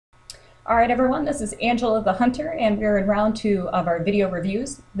All right, everyone, this is Angela the Hunter, and we're in round two of our video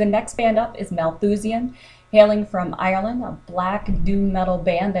reviews. The next band up is Malthusian, hailing from Ireland, a black doom metal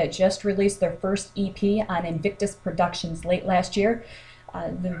band that just released their first EP on Invictus Productions late last year.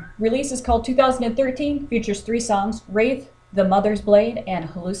 The release is called 2013, features 3 songs, Wraith, The Mother's Blade, and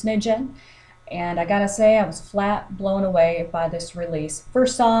Hallucinogen. And I gotta say, I was flat blown away by this release.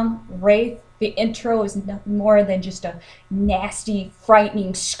 First song, Wraith. The intro is nothing more than just a nasty,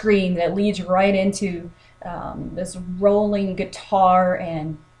 frightening scream that leads right into this rolling guitar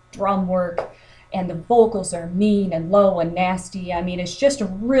and drum work. And the vocals are mean and low and nasty. I mean, it's just a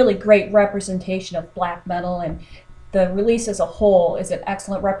really great representation of black metal, and the release as a whole is an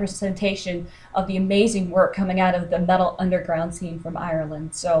excellent representation of the amazing work coming out of the metal underground scene from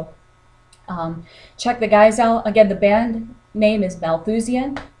Ireland. So check the guys out. Again, the band name is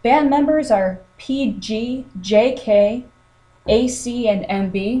Malthusian. Band members are PG, JK, AC, and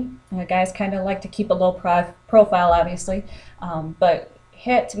MB. The guys kind of like to keep a low profile, obviously, but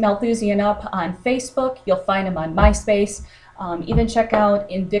hit Malthusian up on Facebook. You'll find him on MySpace. Even check out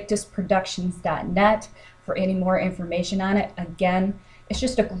invictusproductions.net for any more information on it. Again, it's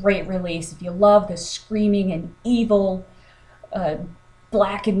just a great release. If you love the screaming and evil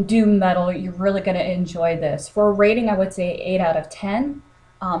black and doom metal, you're really going to enjoy this. For a rating, I would say 8 out of 10.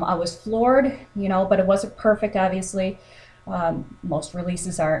 I was floored, but it wasn't perfect, obviously. Most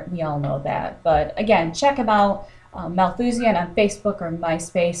releases aren't, we all know that. But again, check them out, Malthusian on Facebook or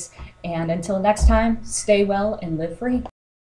MySpace. And until next time, stay well and live free.